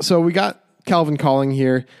 So we got Calvin calling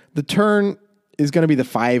here. The turn is going to be the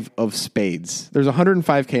 5 of spades. There's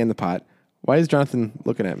 105K in the pot. Why is Jonathan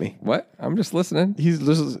looking at me? What? I'm just listening.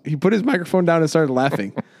 He put his microphone down and started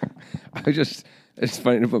laughing. It's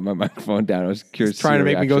funny to put my microphone down. I was curious. Trying to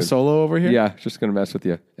make me go solo over here? Yeah, just going to mess with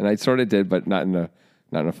you. And I sort of did, but not in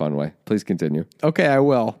a fun way. Please continue. Okay, I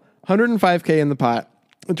will. 105K in the pot.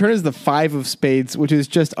 The turn is the 5 of spades, which is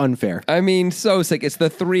just unfair. I mean, so sick. It's the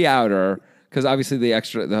 3-outer, because obviously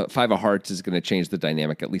the 5 of hearts is going to change the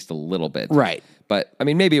dynamic at least a little bit. Right. But, I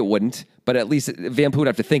mean, maybe it wouldn't, but at least Van Ploeg would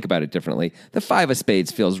have to think about it differently. The 5 of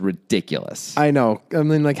spades feels ridiculous. I know. I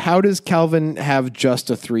mean, like, how does Calvin have just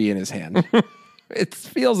a 3 in his hand? It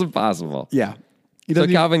feels impossible. Yeah. So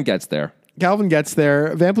Calvin gets there. Calvin gets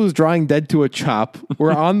there. Van Ploeg's drawing dead to a chop.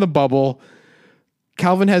 We're on the bubble.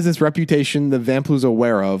 Calvin has this reputation that Van Ploeg's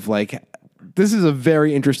aware of. Like, this is a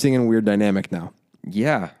very interesting and weird dynamic now.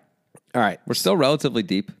 Yeah. All right. We're still relatively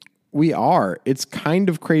deep. We are. It's kind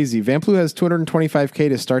of crazy. Van Ploeg has 225K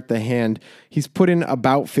to start the hand. He's put in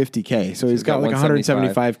about 50K. So he's got like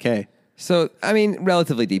 175K. So, I mean,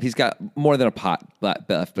 relatively deep. He's got more than a pot left,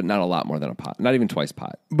 but not a lot more than a pot. Not even twice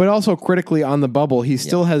pot. But also critically on the bubble, he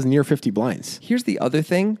still has near 50 blinds. Here's the other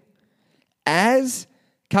thing. As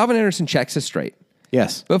Calvin Anderson checks a straight,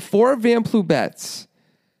 yes, before Van Ploeg bets,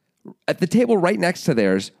 at the table right next to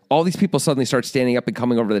theirs, all these people suddenly start standing up and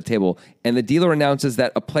coming over to the table, and the dealer announces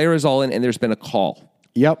that a player is all in and there's been a call.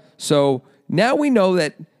 Yep. So now we know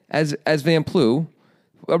that as Van Ploeg,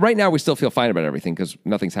 right now we still feel fine about everything because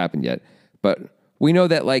nothing's happened yet, but we know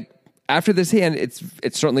that like after this hand, it's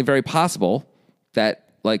certainly very possible that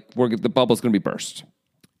like the bubble's going to be burst.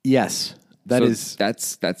 Yes.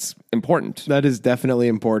 That's important. That is definitely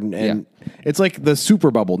important. And it's like the super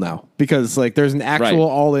bubble now because like there's an actual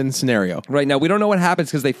all-in scenario. Right now, we don't know what happens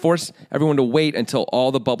because they force everyone to wait until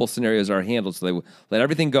all the bubble scenarios are handled. So they let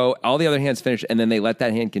everything go, all the other hands finish, and then they let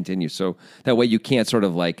that hand continue. So that way you can't sort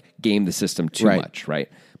of like game the system too much, right?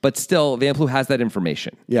 But still, Van Ploeg has that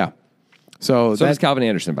information. Yeah. So does Calvin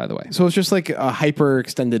Anderson, by the way. So it's just like a hyper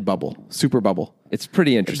extended bubble, super bubble. It's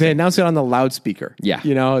pretty interesting. They announced it on the loudspeaker. Yeah.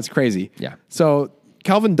 You know, it's crazy. Yeah. So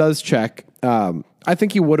Calvin does check. I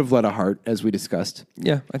think he would have led a heart, as we discussed.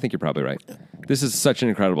 Yeah, I think you're probably right. This is such an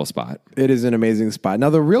incredible spot. It is an amazing spot. Now,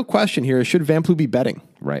 the real question here is, should Van Ploeg be betting?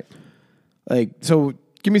 Right. Like, so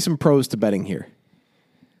give me some pros to betting here.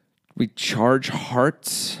 We charge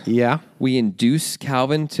hearts. Yeah. We induce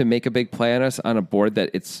Calvin to make a big play on us on a board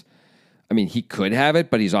that I mean, he could have it,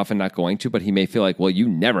 but he's often not going to. But he may feel like, well, you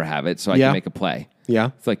never have it, so I can make a play.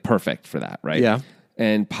 Yeah. It's like perfect for that, right? Yeah.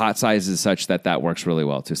 And pot size is such that works really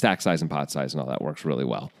well too. Stack size and pot size and all that works really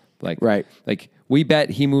well. Like, like we bet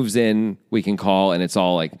he moves in, we can call, and it's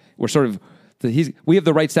all like we're sort of we have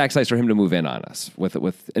the right stack size for him to move in on us with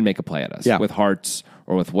and make a play at us with hearts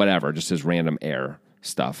or with whatever, just his random air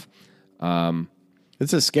stuff.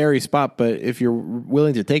 It's a scary spot, but if you're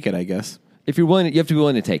willing to take it, I guess. If you're willing, you have to be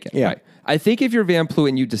willing to take it. Yeah. Right? I think if you're Van Ploeg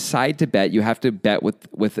and you decide to bet, you have to bet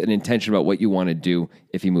with an intention about what you want to do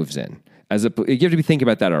if he moves in. You have to be thinking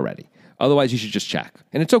about that already. Otherwise, you should just check.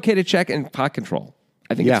 And it's okay to check and pot control.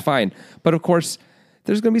 I think it's fine. But of course,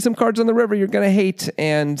 there's going to be some cards on the river you're going to hate,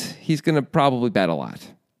 and he's going to probably bet a lot,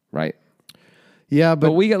 right? Yeah,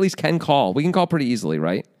 but we at least can call. We can call pretty easily,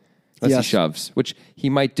 right? Unless he shoves, which he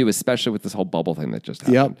might do, especially with this whole bubble thing that just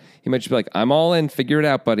happened. He might just be like, I'm all in. Figure it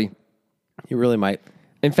out, buddy. He really might.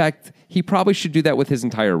 In fact, he probably should do that with his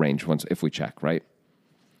entire range if we check, right?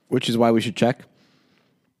 Which is why we should check.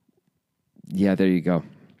 Yeah, there you go.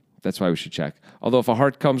 That's why we should check. Although if a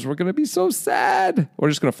heart comes, we're going to be so sad. We're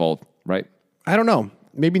just going to fold, right? I don't know.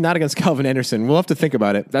 Maybe not against Calvin Anderson. We'll have to think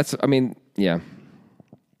about it. Yeah.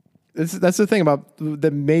 That's the thing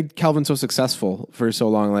that made Calvin so successful for so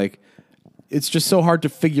long. Like, it's just so hard to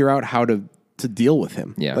figure out how to deal with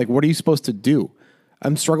him. Yeah. Like, what are you supposed to do?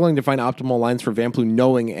 I'm struggling to find optimal lines for Van Ploeg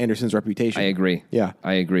knowing Anderson's reputation. I agree. Yeah.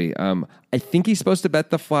 I agree. I think he's supposed to bet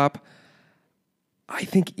the flop. I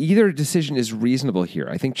think either decision is reasonable here.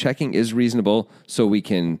 I think checking is reasonable so we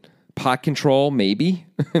can pot control, maybe.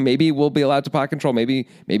 Maybe we'll be allowed to pot control. Maybe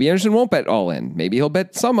Anderson won't bet all in. Maybe he'll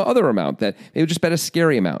bet some other amount that maybe just bet a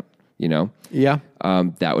scary amount, you know? Yeah.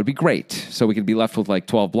 That would be great. So we could be left with like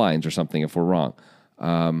 12 blinds or something if we're wrong.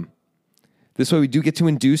 This way we do get to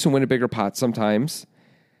induce and win a bigger pot sometimes.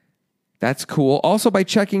 That's cool. Also, by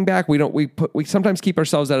checking back, we sometimes keep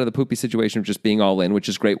ourselves out of the poopy situation of just being all in, which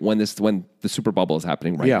is great when the super bubble is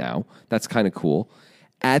happening right now. That's kind of cool.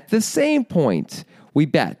 At the same point, we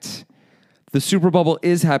bet the super bubble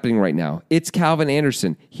is happening right now. It's Calvin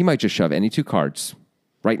Anderson. He might just shove any 2 cards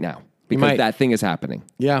right now because that thing is happening.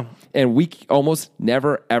 Yeah. And we almost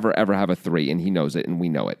never, ever, ever have a 3, and he knows it, and we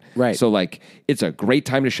know it. Right. So, like, it's a great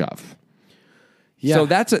time to shove. Yeah. So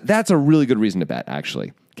that's a really good reason to bet,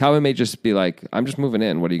 actually. Calvin may just be like, I'm just moving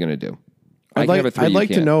in. What are you going to do? I'd like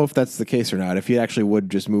to know if that's the case or not. If he actually would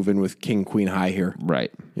just move in with king, queen high here.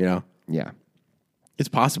 Right. You know? Yeah. It's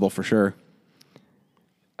possible for sure.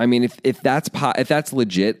 I mean, if that's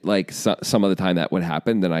legit, like some of the time that would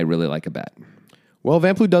happen, then I really like a bet. Well,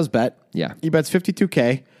 Vamplu does bet. Yeah. He bets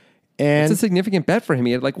 52K. And it's a significant bet for him.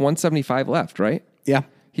 He had like 175 left, right? Yeah.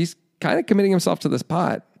 He's kind of committing himself to this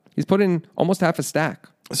pot. He's put in almost half a stack.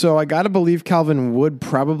 So I got to believe Calvin would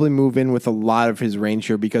probably move in with a lot of his range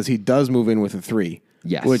here because he does move in with a 3.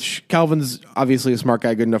 Yes. Which Calvin's obviously a smart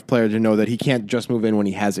guy, good enough player to know that he can't just move in when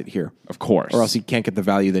he has it here. Of course. Or else he can't get the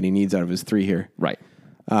value that he needs out of his 3 here. Right.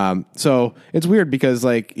 So it's weird because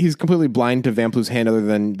like he's completely blind to Vamplu's hand other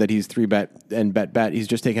than that he's 3-bet and bet. He's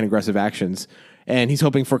just taking aggressive actions. And he's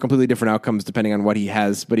hoping for completely different outcomes depending on what he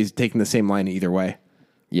has, but he's taking the same line either way.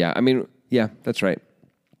 Yeah, I mean, yeah, that's right.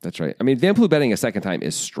 That's right. I mean, Vamplu betting a second time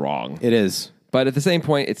is strong. It is. But at the same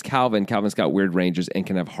point, it's Calvin. Calvin's got weird ranges and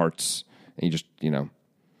can have hearts. And you just,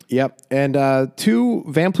 Yep. And to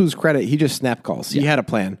Vamplu's credit, he just snap calls. He had a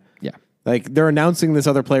plan. Yeah. Like they're announcing this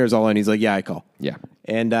other player's all in. He's like, yeah, I call. Yeah.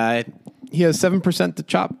 And he has 7% to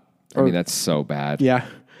chop. I mean, that's so bad. Yeah.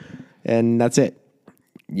 And that's it.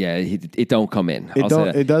 Yeah, it don't come in. It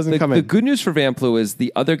doesn't come in. The good news for Vamplu is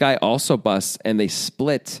the other guy also busts, and they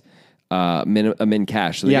split a min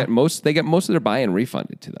cash. So they get most of their buy-in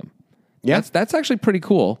refunded to them. Yeah. That's actually pretty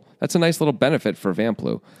cool. That's a nice little benefit for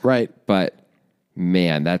Vamplu. Right. But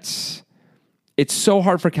man, it's so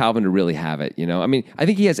hard for Calvin to really have it, I mean, I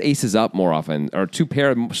think he has aces up more often, or 2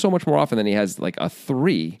 pair so much more often than he has like a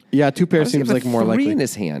 3. Yeah, 2 pair seems like more likely. 3 in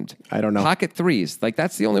his hand. I don't know. Pocket 3s. Like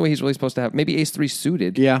that's the only way he's really supposed to have. Maybe ace 3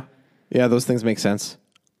 suited. Yeah. Yeah, those things make sense.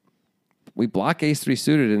 We block ace 3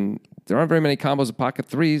 suited, and there aren't very many combos of pocket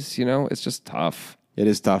 3s, It's just tough. It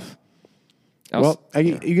is tough. Well, I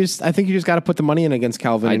think you just got to put the money in against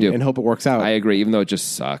Calvin and hope it works out. I agree, even though it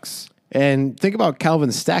just sucks. And think about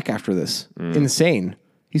Calvin's stack after this. Insane.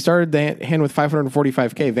 He started the hand with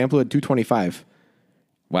 545K. Vamplu had 225.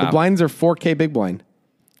 Wow. The blinds are 4K big blind.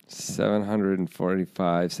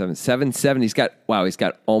 745, 770. He's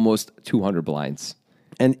got almost 200 blinds.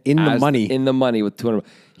 And in the money with 200.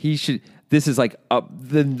 He should. This is like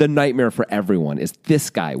the nightmare for everyone is this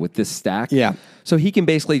guy with this stack. Yeah. So he can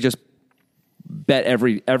basically just bet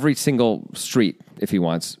every single street if he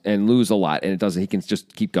wants and lose a lot, and it doesn't. He can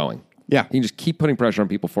just keep going. Yeah. He can just keep putting pressure on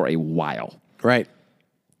people for a while. Right.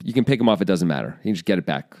 You can pick him off. It doesn't matter. He can just get it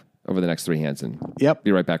back over the next 3 hands and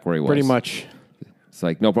be right back where he was. Pretty much. It's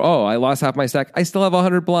like, no, I lost half my stack. I still have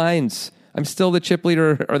 100 blinds. I'm still the chip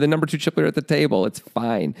leader or the number 2 chip leader at the table. It's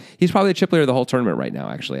fine. He's probably the chip leader of the whole tournament right now,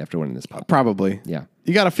 actually, after winning this pot. Probably. Yeah.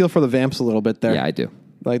 You got to feel for the Vamps a little bit there. Yeah, I do.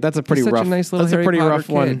 Like, that's a pretty rough. Such a nice little that's a Harry pretty Potter rough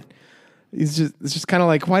kid. one. It's just kind of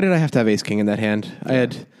like, why did I have to have ace king in that hand? Yeah.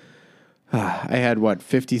 I had what,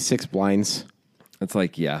 56 blinds. It's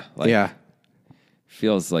like, yeah.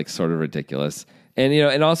 Feels like sort of ridiculous. And,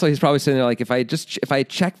 and also he's probably sitting there like, if I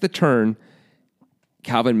check the turn,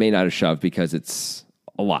 Calvin may not have shoved because it's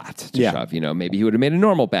a lot to shove. Maybe he would have made a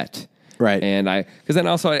normal bet. Right. And because then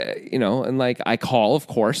also, and like I call, of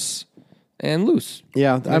course, and lose.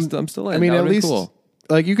 Yeah. I'm still in. I mean, that at least, cool.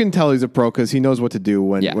 like you can tell he's a pro because he knows what to do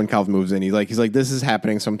when Calvin moves in. He's like, this is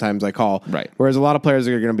happening. Sometimes I call. Right. Whereas a lot of players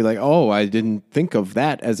are going to be like, oh, I didn't think of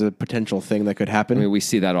that as a potential thing that could happen. I mean, we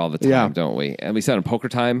see that all the time, don't we? And we see it on Poker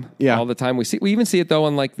Time all the time. We even see it though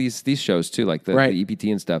on like these shows too, like the EPT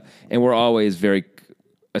and stuff. And we're always very,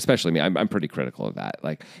 especially me, I'm pretty critical of that.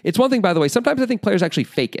 Like it's one thing, by the way, sometimes I think players actually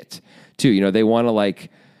fake it too. They want to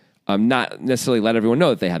like not necessarily let everyone know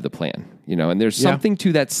that they have the plan, and there's something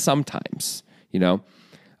to that sometimes,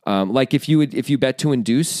 like if you bet to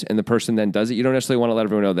induce and the person then does it, you don't necessarily want to let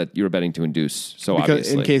everyone know that you were betting to induce. So because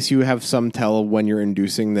obviously, in case you have some tell when you're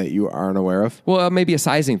inducing that you aren't aware of. Well, maybe a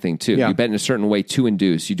sizing thing too. Yeah. You bet in a certain way to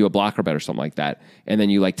induce. You do a blocker bet or something like that, and then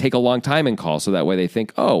you like take a long time and call, so that way they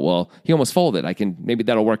think, oh, well, he almost folded. Maybe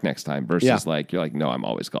that'll work next time. Versus like you're like, no, I'm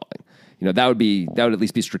always calling. That would at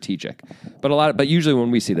least be strategic. But usually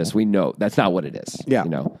when we see this, we know that's not what it is. Yeah.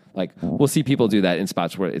 Like we'll see people do that in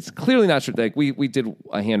spots where it's clearly not strategic. We did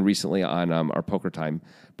a hand recently on our Poker Time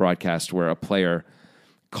broadcast where a player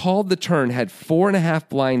called the turn, had 4.5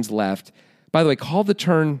 blinds left. By the way, called the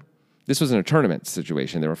turn. This wasn't a tournament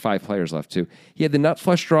situation. There were 5 players left too. He had the nut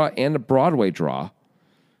flush draw and a Broadway draw.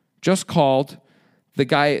 Just called. The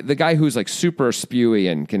guy who's like super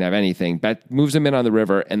spewy and can have anything, moves him in on the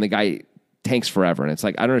river, and the guy tanks forever. And it's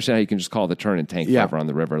like, I don't understand how you can just call the turn and tank forever on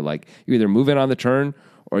the river. Like, you either move in on the turn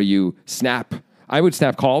or you snap. I would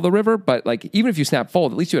snap call the river, but like, even if you snap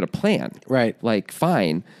fold, at least you had a plan. Right. Like,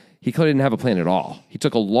 fine. He clearly didn't have a plan at all. He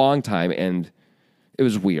took a long time, and it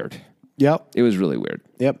was weird. Yep. It was really weird.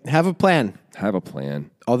 Yep. Have a plan. Have a plan.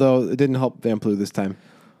 Although it didn't help Van Plu this time.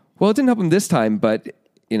 Well, it didn't help him this time, but,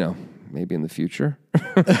 maybe in the future.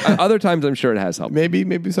 Other times, I'm sure it has helped.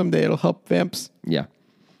 Maybe someday it'll help Vamps. Yeah.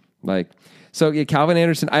 Calvin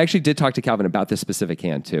Anderson, I actually did talk to Calvin about this specific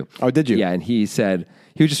hand too. Oh, did you? Yeah, and he said,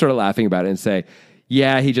 he was just sort of laughing about it and say,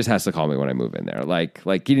 yeah, he just has to call me when I move in there. Like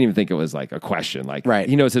he didn't even think it was like a question. Like, right.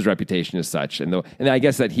 He knows his reputation is such. And I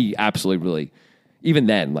guess that he absolutely really, even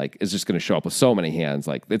then, like, is just going to show up with so many hands.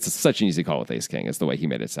 Like, it's such an easy call with ace king. It's the way he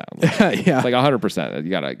made it sound. Like, yeah. Like 100%.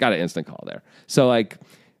 You got an instant call there. So like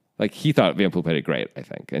he thought Van Plu played it great, I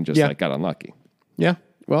think, and just got unlucky. Yeah.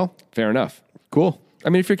 Well, fair enough. Cool. I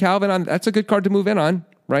mean, if you're Calvin, that's a good card to move in on,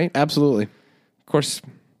 right? Absolutely. Of course,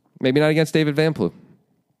 maybe not against David Van Plu.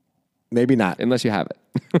 Maybe not. Unless you have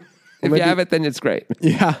it. If you have it, then it's great.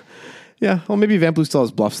 Yeah. Yeah. Well, maybe Van Plu still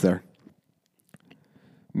has bluffs there.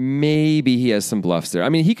 Maybe he has some bluffs there. I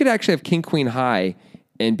mean, he could actually have king, queen high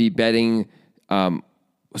and be betting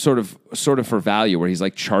sort of for value, where he's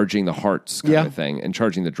like charging the hearts kind of thing and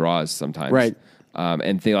charging the draws sometimes. Right.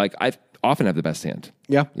 And they I often have the best hand.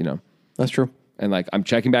 Yeah. That's true. And like, I'm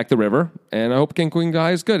checking back the river, and I hope king, queen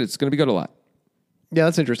high is good. It's going to be good a lot. Yeah,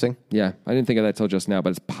 that's interesting. Yeah, I didn't think of that till just now, but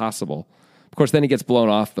it's possible. Of course, then he gets blown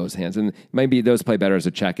off those hands, and maybe those play better as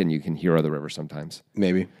a check, and you can hero the river sometimes.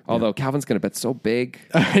 Maybe. Although Calvin's going to bet so big.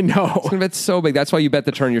 I know. He's going to bet so big. That's why you bet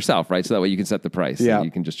the turn yourself, right? So that way you can set the price. Yeah. And you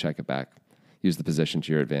can just check it back. Use the position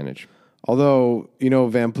to your advantage. Although,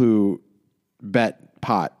 Van Plu bet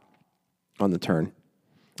pot on the turn.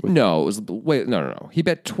 No, no. He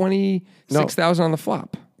bet 26,000 on the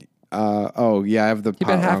flop. I have the pot. He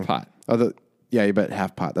bet half wrong. pot. You bet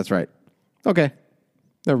half pot. That's right. Okay.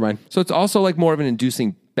 Never mind. So it's also like more of an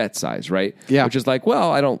inducing bet size, right? Yeah. Which is like,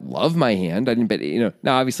 well, I don't love my hand. I didn't bet,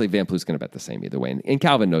 Now, obviously, Van Plu's going to bet the same either way. And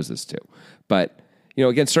Calvin knows this too. But,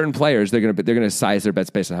 against certain players, they're going to size their bets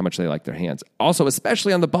based on how much they like their hands. Also,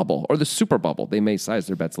 especially on the bubble or the super bubble, they may size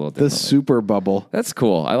their bets a little differently. The super bubble. That's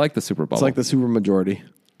cool. I like the super bubble. It's like the super majority.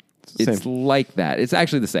 It's like that. It's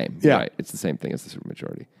actually the same. Yeah. Right. It's the same thing as the super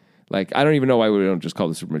majority. Like, I don't even know why we don't just call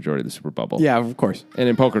the super majority the super bubble. Yeah, of course. And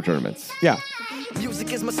in poker tournaments. Yeah.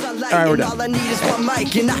 Music is my sunlight, all right, we're and done. all I need is one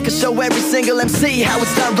mic, and I can show every single MC how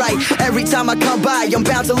it's done right. Every time I come by, I'm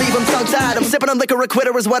bound to leave them tongue-tied. I'm sipping on liquor, a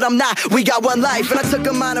quitter is what I'm not. We got one life, and I took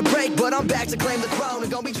a minor break, but I'm back to claim the throne.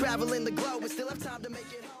 And gonna be traveling the globe, and still have time to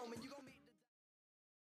make it home.